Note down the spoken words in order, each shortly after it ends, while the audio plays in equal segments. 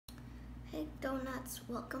Hey donuts,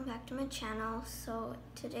 welcome back to my channel. So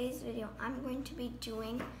today's video I'm going to be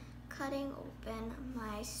cutting open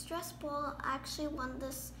my stress ball. I actually won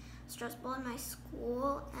this stress ball in my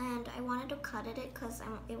school and I wanted to cut it because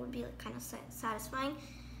it would be kind of satisfying,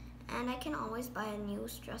 and I can always buy a new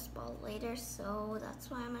stress ball later, so that's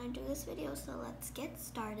why I'm going to do this video. So let's get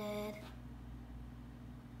started.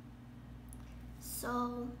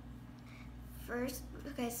 So first,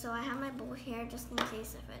 so I have my bowl here just in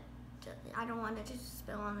case I don't want it to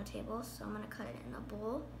spill on the table, so I'm gonna cut it in a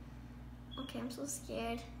bowl. Okay, I'm so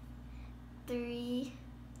scared. 3,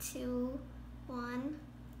 2, 1.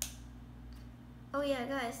 Oh yeah,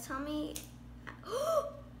 guys, tell me.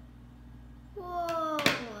 Whoa!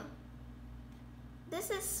 This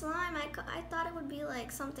is slime. I thought it would be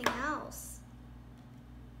like something else.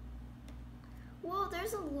 Whoa,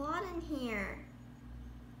 there's a lot in here.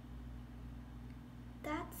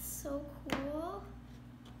 That's so cool.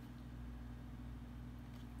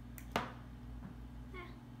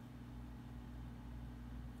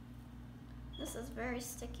 This is very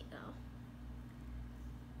sticky though.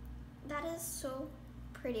 That is so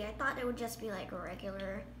pretty. I thought it would just be like a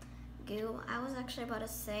regular goo. I was actually about to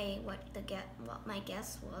say what my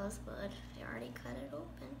guess was, but I already cut it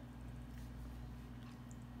open.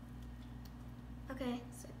 Okay,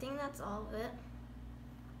 so I think that's all of it.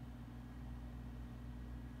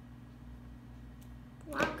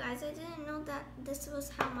 Wow, guys, I didn't know that this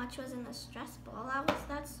was how much was in the stress ball.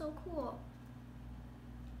 That's so cool.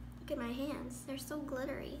 Look at my hands, they're so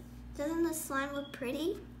glittery. Doesn't the slime look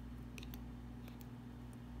pretty?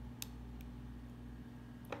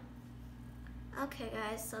 Okay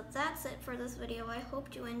guys, so that's it for this video. I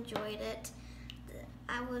hope you enjoyed it.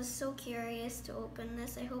 I was so curious to open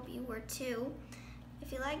this. I hope you were too.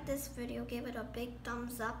 If you liked this video, give it a big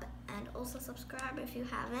thumbs up and also subscribe if you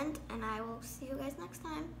haven't, and I will see you guys next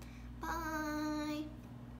time.